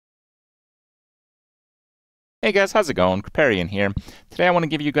Hey guys, how's it going? Kripparrian here. Today I want to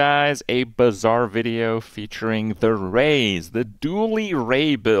give you guys a Bazaar video featuring the Rays, the Dually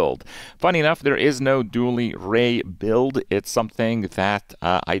Ray build. Funny enough, there is no Dually Ray build. It's something that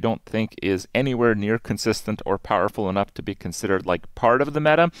I don't think is anywhere near consistent or powerful enough to be considered like part of the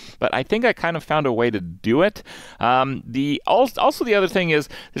meta, but I think I kind of found a way to do it. Also the other thing is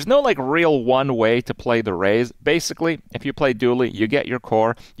there's no like real one way to play the Rays. Basically, if you play Dually, you get your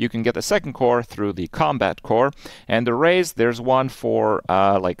core. You can get the second core through the combat core. And the Rays, there's one for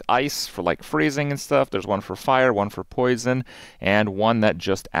like ice, for like freezing and stuff. There's one for fire, one for poison, and one that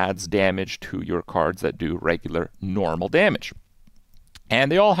just adds damage to your cards that do regular, normal damage.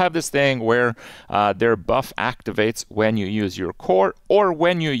 And they all have this thing where their buff activates when you use your core or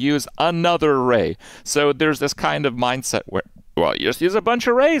when you use another Ray. So there's this kind of mindset where, well, you just use a bunch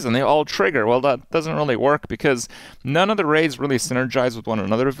of Rays and they all trigger. Well, that doesn't really work because none of the Rays really synergize with one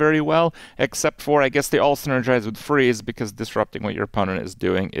another very well, except for, I guess, they all synergize with Freeze because disrupting what your opponent is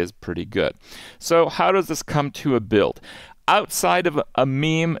doing is pretty good. So how does this come to a build? Outside of a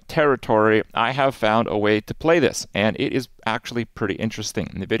meme territory, I have found a way to play this, and it is actually pretty interesting.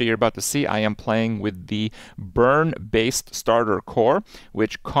 In the video you're about to see, I am playing with the burn-based starter core,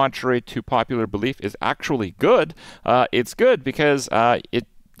 which, contrary to popular belief, is actually good. It's good because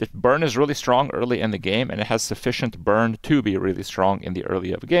burn is really strong early in the game, and it has sufficient burn to be really strong in the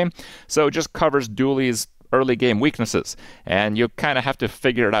early of the game. So it just covers Dually's early game weaknesses, and you kind of have to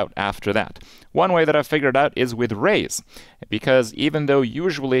figure it out after that. One way that I've figured out is with Rays, because even though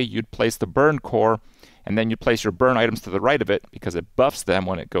usually you'd place the burn core and then you place your burn items to the right of it because it buffs them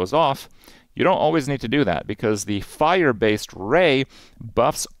when it goes off, you don't always need to do that because the fire-based Ray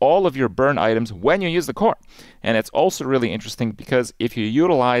buffs all of your burn items when you use the core. And it's also really interesting because if you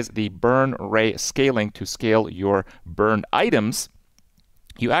utilize the burn Ray scaling to scale your burn items,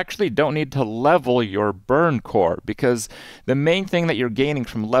 you actually don't need to level your burn core because the main thing that you're gaining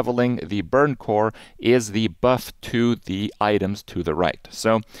from leveling the burn core is the buff to the items to the right.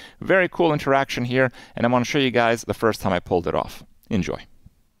 So very cool interaction here, and I'm going to show you guys the first time I pulled it off. Enjoy.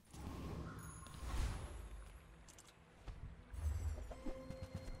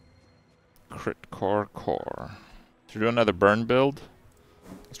 Crit core. Should we do another burn build?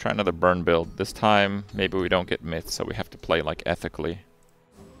 Let's try another burn build. This time maybe we don't get myth, so we have to play like ethically.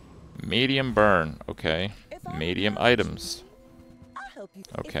 Medium burn, okay. Medium items.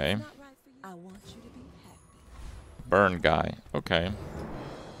 Okay. Burn guy, okay.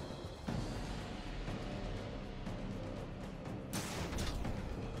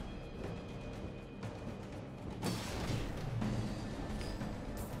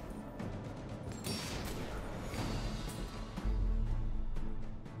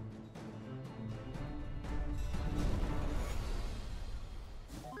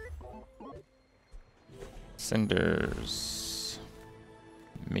 Cinders.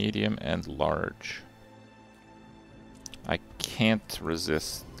 Medium and large. I can't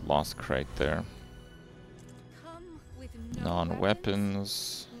resist Lost Crate there.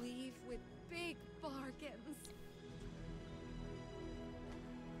 Non-weapons.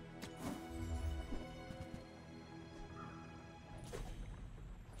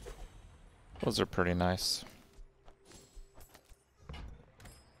 Those are pretty nice.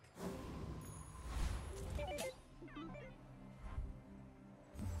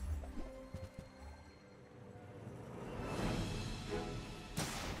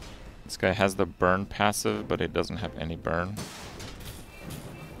 This guy has the burn passive, but it doesn't have any burn.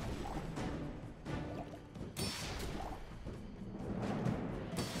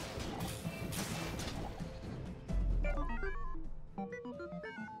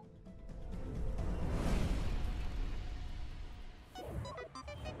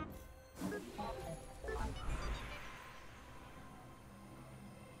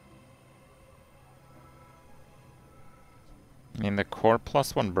 I mean, the core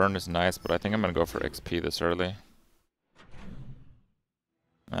 +1 burn is nice, but I think I'm gonna go for XP this early.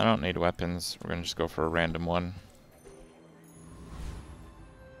 I don't need weapons. We're gonna just go for a random one.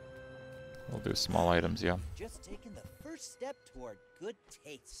 We'll do small items, yeah. Just taking the first step toward good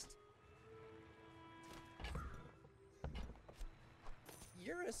taste.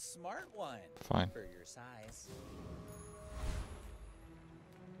 You're a smart one. Fine. For your size.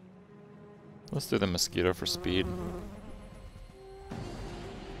 Let's do the mosquito for speed.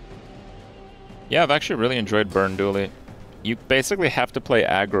 Yeah, I've actually really enjoyed Burn Dually. You basically have to play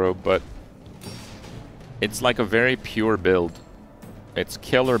aggro, but it's like a very pure build. It's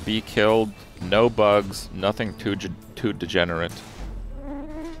kill or be killed, no bugs, nothing too degenerate.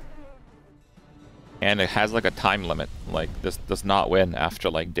 And it has like a time limit. Like, this does not win after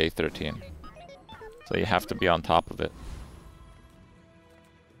like day 13. So you have to be on top of it.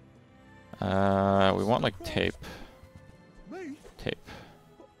 We want like tape. Tape.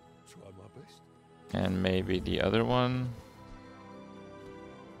 And maybe the other one.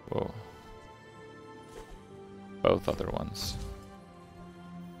 Whoa. Both other ones.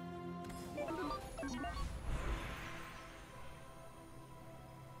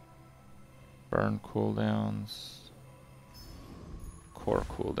 Burn cooldowns. Core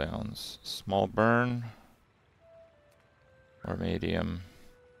cooldowns. Small burn. Or medium.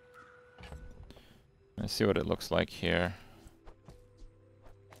 Let's see what it looks like here.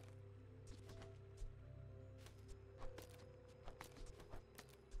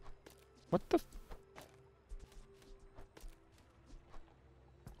 What the?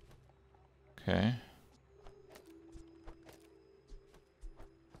 Okay.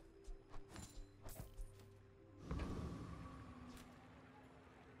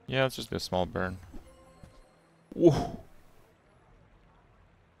 Yeah, let's just do a small burn. Whoa.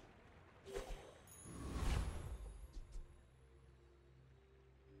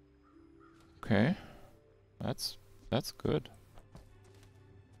 Okay. That's good.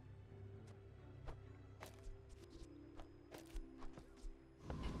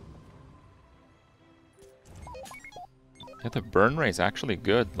 Yeah, the burn ray is actually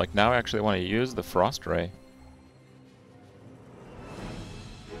good. Like, now I actually want to use the frost ray.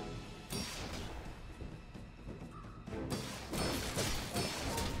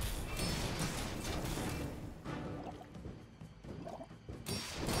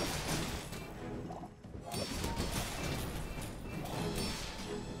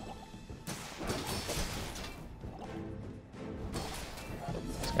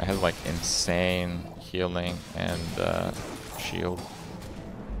 This guy has like insane healing and shield.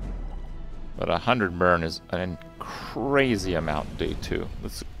 But 100 burn is an crazy amount day 2.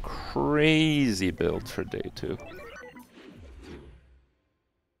 That's a crazy build for day 2.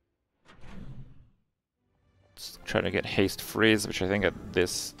 Let's try to get haste freeze, which I think at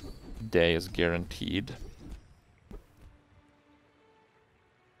this day is guaranteed.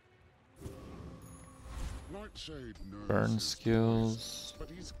 Burn skills. But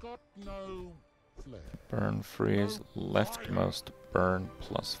he's got no flair. Burn freeze. Leftmost burn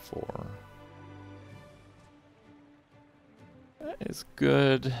 +4. That is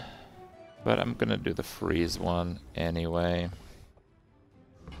good. But I'm gonna do the freeze one anyway.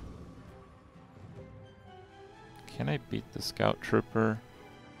 Can I beat the scout trooper?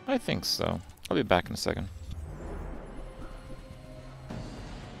 I think so. I'll be back in a second.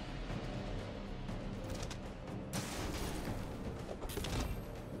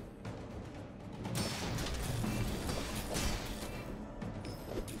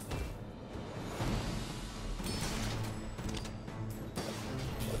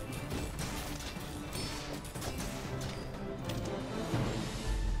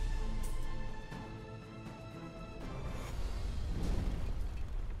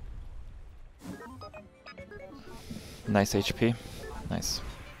 Nice HP. Nice.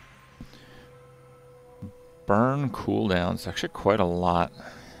 Burn cooldowns. Actually quite a lot.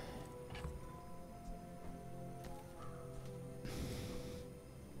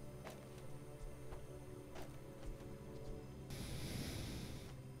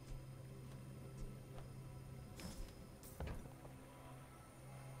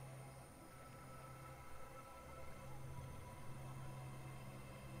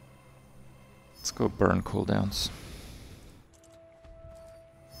 Let's go burn cooldowns.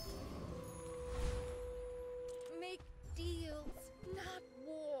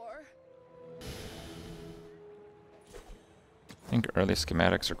 I think early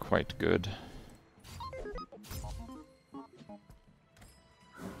schematics are quite good.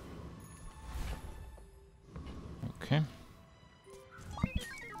 Okay.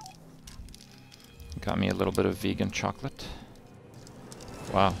 Got me a little bit of vegan chocolate.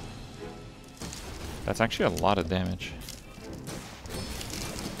 Wow. That's actually a lot of damage.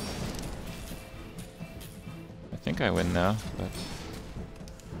 I think I win now, but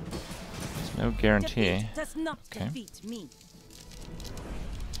there's no guarantee. Does not Okay. defeat me.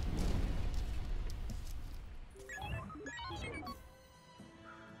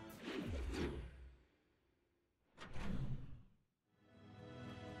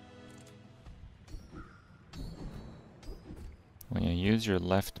 When you use your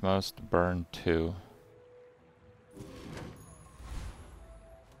leftmost, burn 2.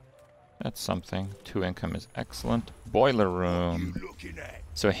 That's something. 2 income is excellent. Boiler room.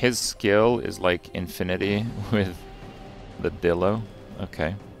 So his skill is like infinity with the Dillo.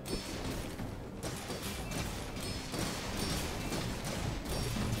 Okay.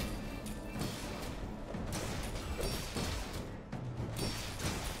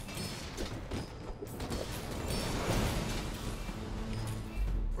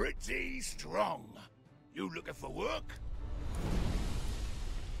 strong. You looking for work?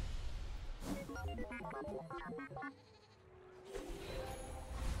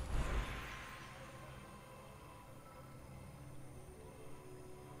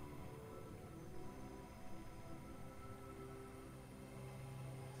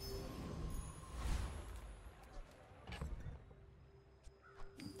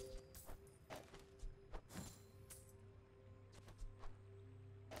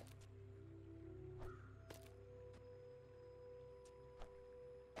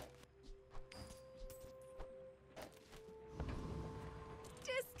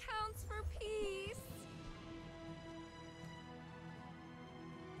 Discounts for peace.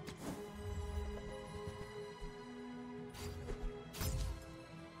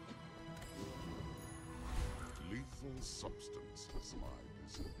 Lethal substances, my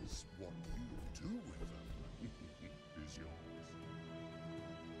business. What you do with them is yours.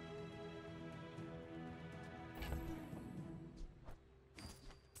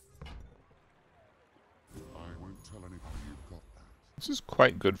 I won't tell anybody you've got that. This is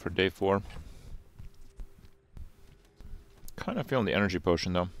quite good for day 4. Kind of feeling the energy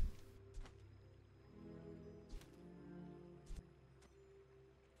potion though.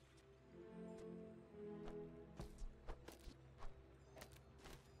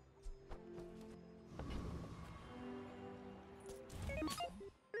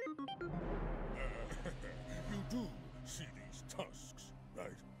 You do see these tusks, right?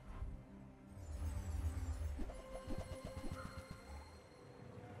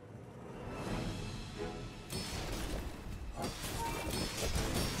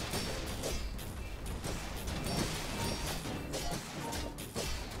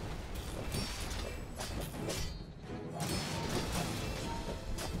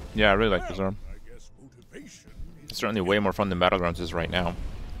 Yeah, I really like Bazaar. I guess motivation is It's certainly way more fun than Battlegrounds is right now.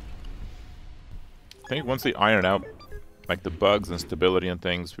 I think once they iron out like the bugs and stability and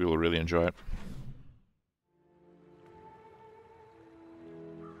things, we will really enjoy it.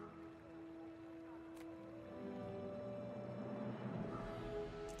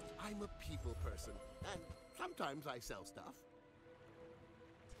 I'm a people person, and sometimes I sell stuff.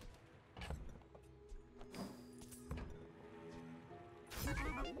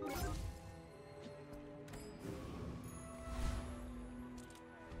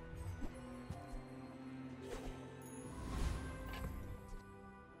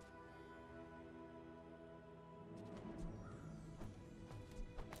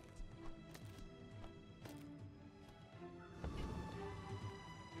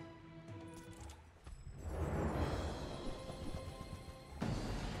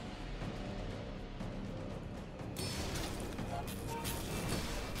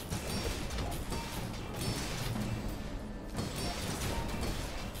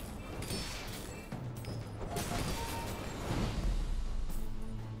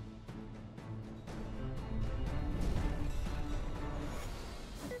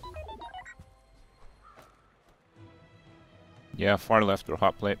 Yeah, far left or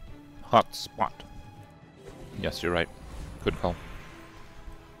hot plate. Hot spot. Yes, you're right. Good call.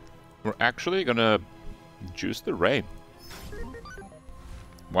 We're actually gonna juice the Ray.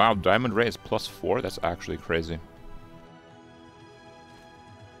 Wow, Diamond Ray is +4? That's actually crazy.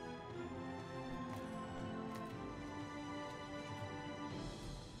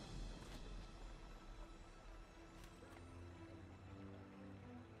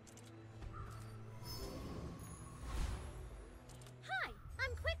 Hi,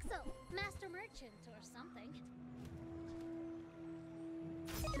 I'm Quixel, Master Merchant or something.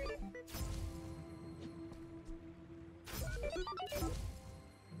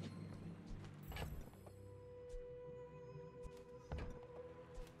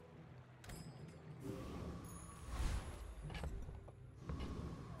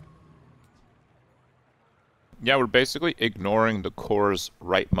 Yeah, we're basically ignoring the core's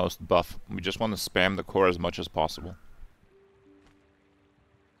rightmost buff. We just want to spam the core as much as possible.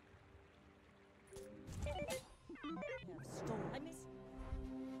 I miss.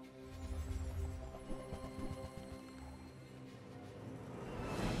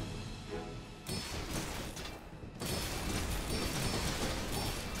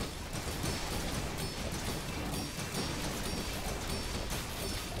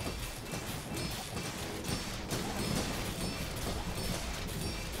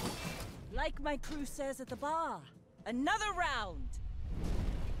 Like my crew says at the bar, another round.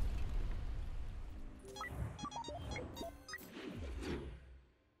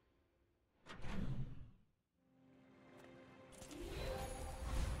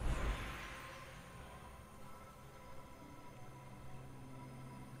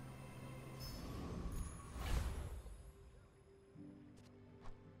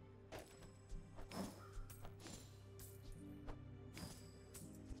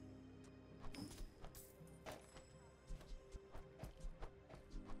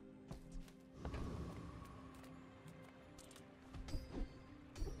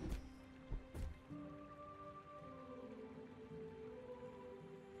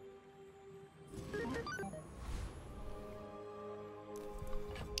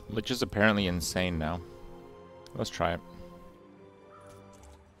 Which is apparently insane now. Let's try it.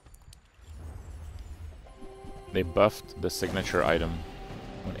 They buffed the signature item.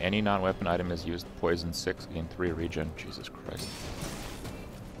 When any non-weapon item is used, poison 6, gain 3 regen. Jesus Christ.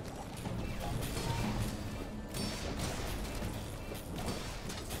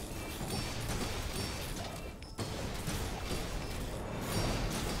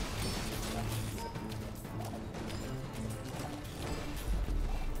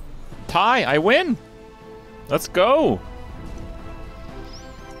 Tie! I win! Let's go!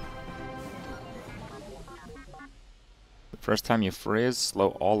 The first time you freeze, slow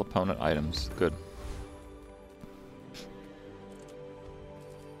all opponent items. Good.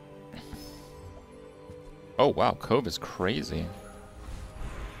 Oh wow, Cove is crazy.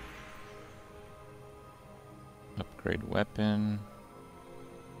 Upgrade weapon.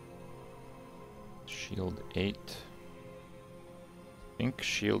 Shield 8. I think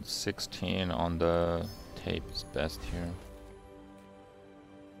shield 16 on the tape is best here.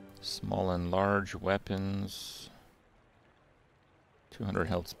 Small and large weapons. 200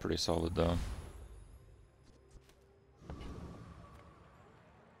 health's pretty solid though.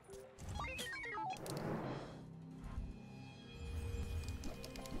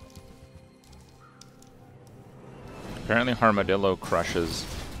 Apparently Armadillo crushes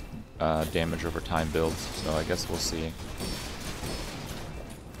damage over time builds, so I guess we'll see.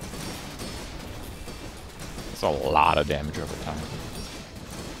 It's a lot of damage over time.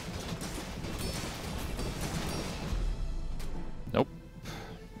 Nope.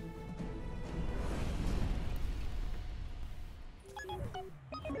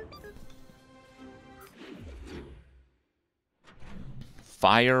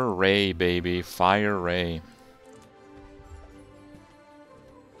 Fire Ray, baby. Fire Ray.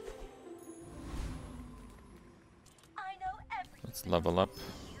 Let's level up.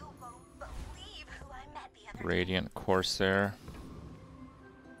 Radiant Corsair.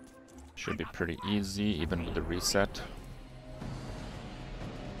 Should be pretty easy, even with the reset.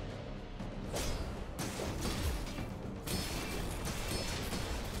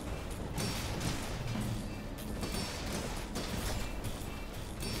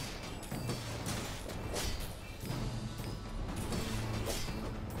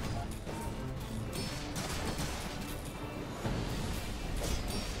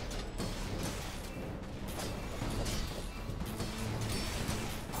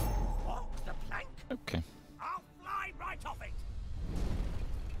 Okay. I'll fly right off it.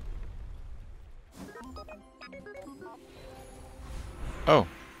 Oh,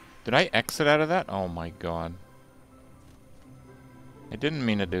 did I exit out of that? Oh my god. I didn't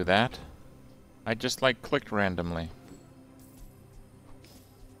mean to do that. I just like clicked randomly.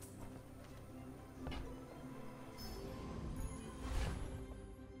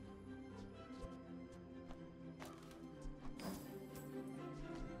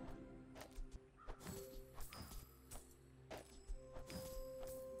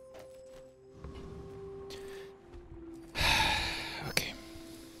 Okay.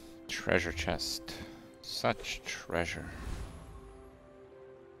 Treasure chest. Such treasure.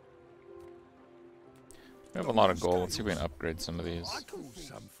 We have a lot of gold. Let's see if we can upgrade some of these. I can do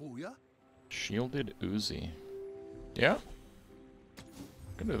some for you. Shielded Uzi. Yeah.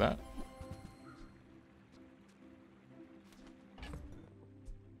 Can do that.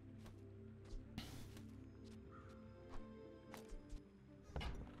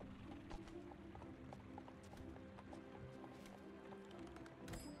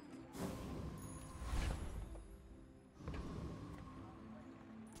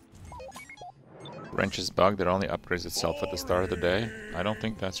 Wrench is bugged. It only upgrades itself at the start of the day. I don't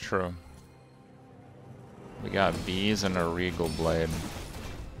think that's true. We got bees and a regal blade.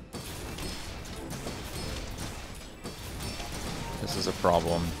 This is a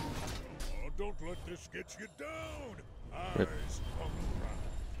problem. Oh, don't let this get you down. Rip. Eyes on the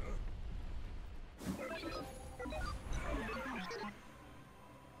prize.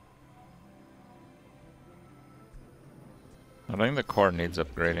 I think the core needs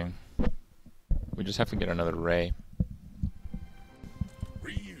upgrading. We just have to get another ray.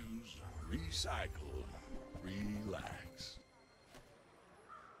 Reuse, recycle, relax.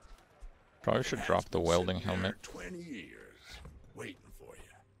 Probably should drop the welding Sitting there helmet. 20 years, waiting for you.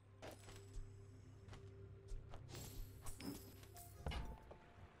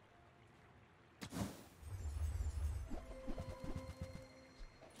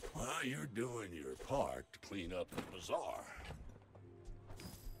 Well, you're doing your part to clean up the bazaar.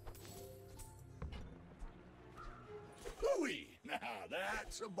 Hooey! Now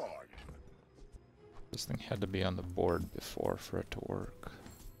that's a bargain. This thing had to be on the board before for it to work.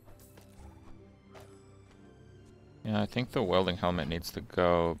 Yeah, I think the welding helmet needs to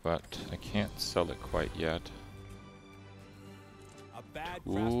go, but I can't sell it quite yet. A bad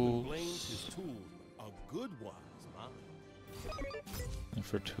craftsman blames his tools, a good one's mine. And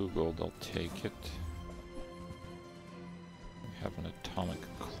for 2 gold, I'll take it. We have an atomic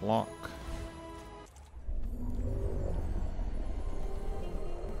clock.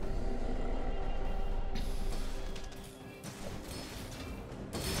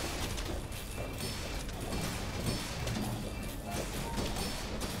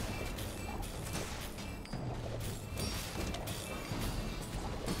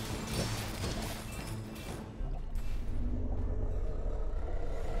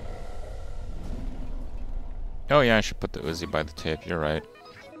 Oh yeah, I should put the Uzi by the tape. You're right.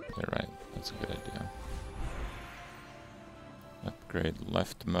 You're right. That's a good idea. Upgrade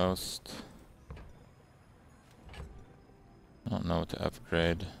leftmost. I don't know what to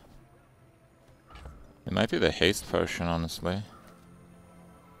upgrade. It might be the haste potion, honestly.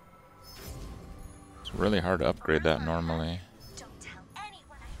 It's really hard to upgrade that normally. Don't tell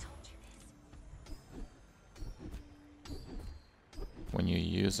anyone I told you this. When you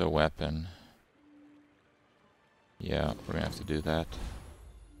use a weapon. Yeah, we're gonna have to do that.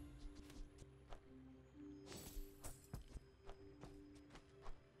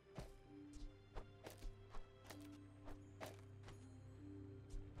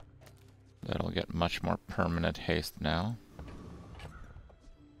 That'll get much more permanent haste now.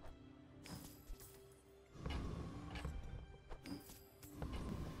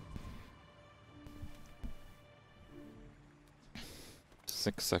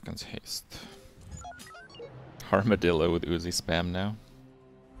 Six seconds haste. Armadillo with Uzi spam now.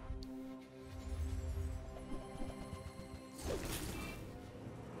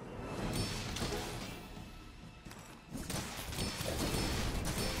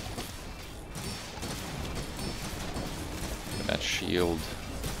 And that shield.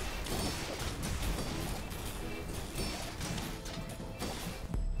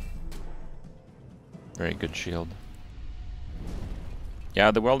 Very good shield.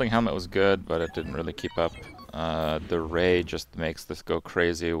 Yeah, the welding helmet was good, but it didn't really keep up. The ray just makes this go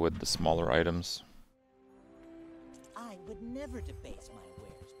crazy with the smaller items. I would never debase my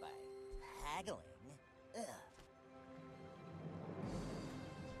wares by haggling. Ugh.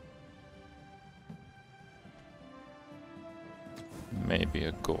 Maybe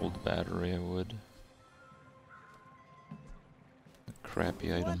a gold battery I would. A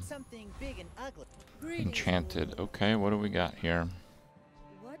crappy item. Want something big and ugly? Enchanted. Okay, what do we got here?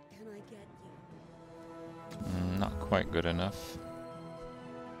 What can I get you? Not quite good enough.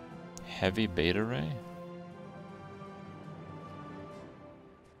 Heavy beta ray?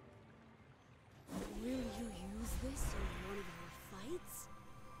 Will you use this in one of your fights?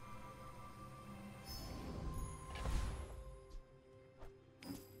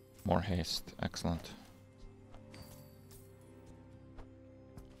 More haste. Excellent.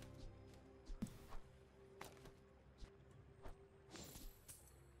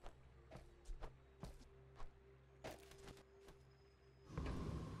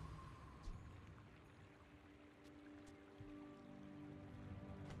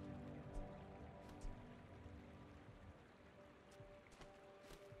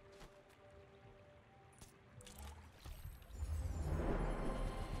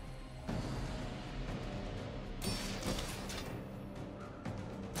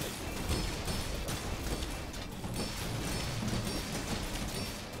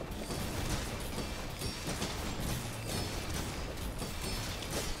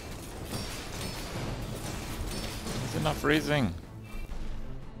 Not freezing.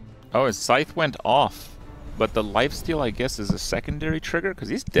 Oh, his scythe went off. But the lifesteal, I guess, is a secondary trigger because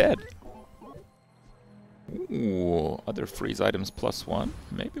he's dead. Ooh, other freeze items +1.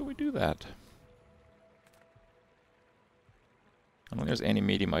 Maybe we do that. I don't think there's any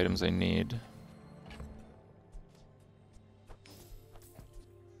medium items I need.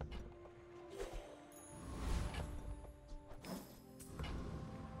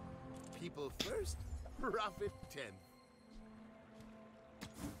 People first, profit 10.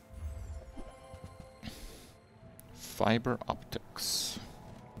 Fiber optics.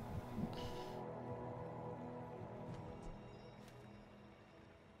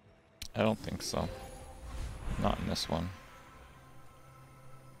 I don't think so. Not in this one.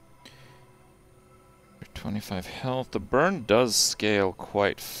 25 health. The burn does scale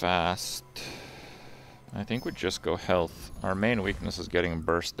quite fast. I think we just go health. Our main weakness is getting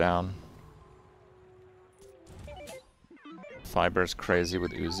burst down. Fiber's crazy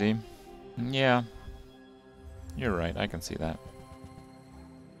with Uzi. Yeah. You're right, I can see that.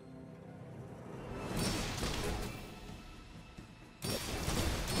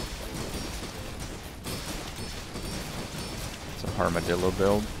 armadillo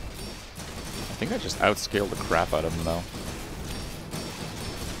build. I think I just outscaled the crap out of him though.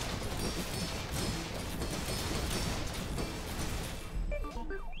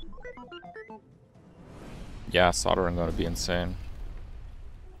 Yeah, soldering gonna be insane.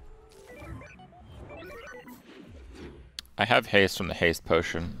 I have haste from the haste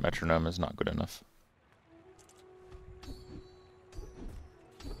potion. Metronome is not good enough.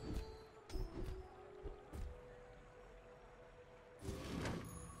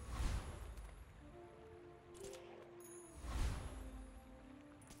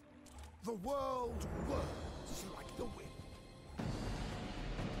 The world whirls like the wind.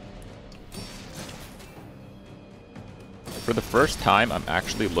 For the first time, I'm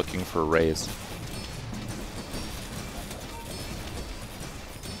actually looking for rays.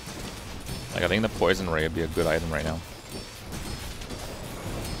 Like, I think the poison ray would be a good item right now.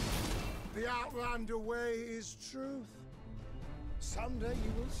 The Outlander way is truth. Someday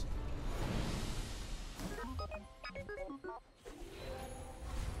you will see.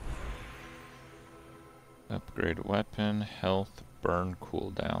 Upgrade weapon, health, burn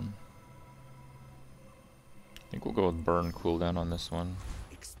cooldown. I think we'll go with burn cooldown on this one.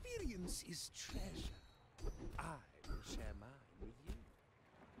 Experience is treasure. I will share mine with you.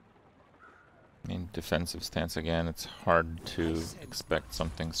 I mean, defensive stance again, it's hard to expect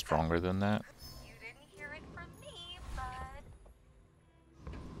something stronger than that. You didn't hear it from me, bud.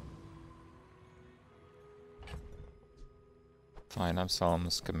 Fine, I'm selling the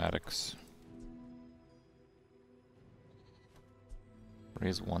schematics.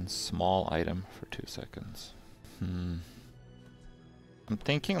 Raise one small item for 2 seconds. I'm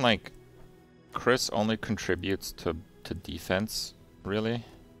thinking like Chris only contributes to defense, really.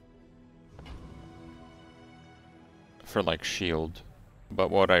 For like shield.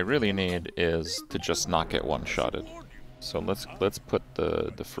 But what I really need is to just not get one-shotted. So let's put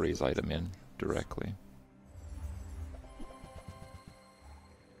the freeze item in directly.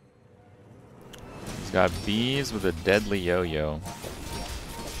 He's got bees with a deadly yo-yo.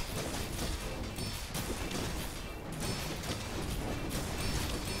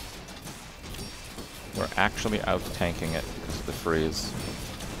 We're actually out-tanking it because of the freeze.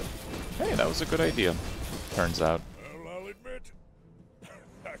 Hey, that was a good idea, turns out. Well, I'll admit,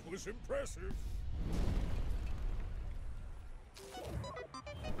 that was impressive.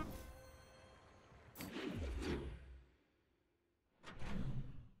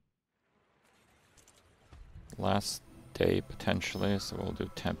 Last day, potentially, so we'll do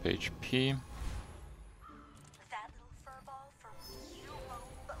temp HP. That little furball from you won't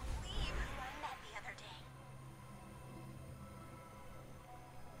believe who I met the other day.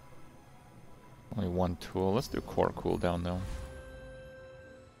 Only one tool. Let's do core cooldown though.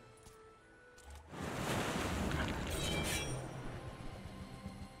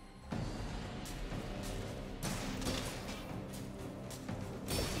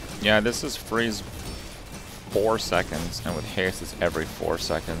 Yeah, this is freeze 4 seconds, and with haste it's every 4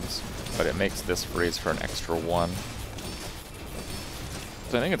 seconds. But it makes this freeze for an extra 1.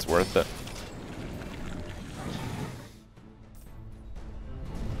 So I think it's worth it.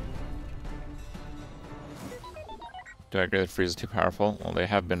 Do I agree that freeze is too powerful? Well, they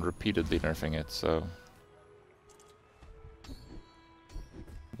have been repeatedly nerfing it, so...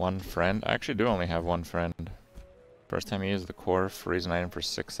 One friend? I actually do only have one friend. First time you use the core, freeze an item for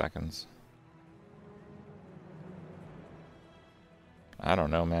 6 seconds. I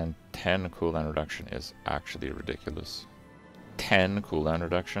don't know, man. 10 cooldown reduction is actually ridiculous. 10 cooldown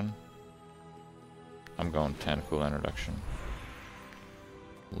reduction? I'm going 10 cooldown reduction.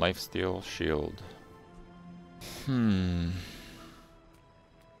 Lifesteal, shield. I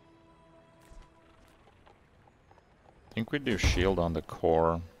think we do shield on the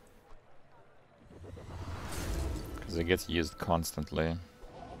core. Because it gets used constantly.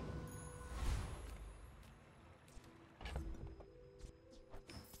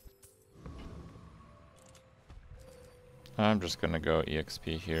 I'm just gonna go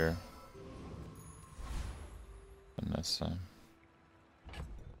EXP here. Vanessa.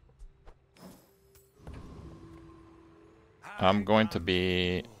 I'm gonna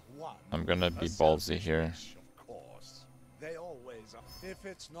be ballsy here. Of course. They always are. If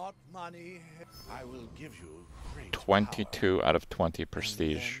it's not money, I will give you great 22 power. out of 20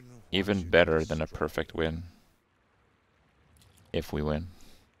 prestige. Even better than a perfect win. If we win.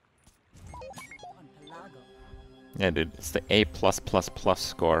 On Pelago. Yeah, dude, it's the A+++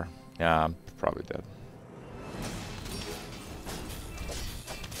 score. Yeah, I'm probably dead.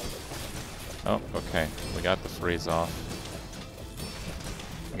 Oh, okay. We got the freeze off.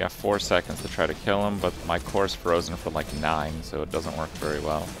 We got 4 seconds to try to kill him, but my core's frozen for like 9, so it doesn't work very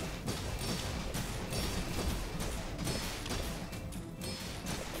well.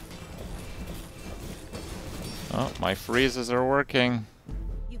 Oh, my freezes are working.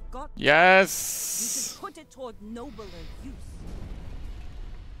 You've got Yes! you can put it toward nobler use.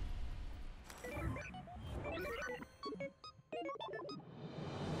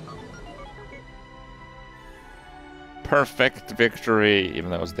 Perfect victory, even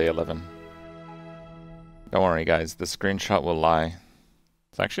though it was day 11. Don't worry, guys. The screenshot will lie.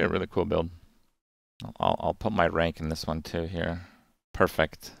 It's actually a really cool build. I'll put my rank in this one too here.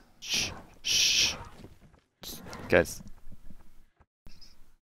 Perfect. Shh. Shh. Guys.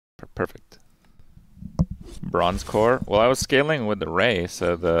 Perfect. Bronze core. Well, I was scaling with the ray,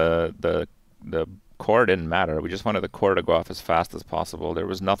 so the core didn't matter. We just wanted the core to go off as fast as possible. There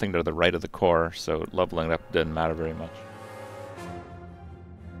was nothing to the right of the core, so leveling it up didn't matter very much.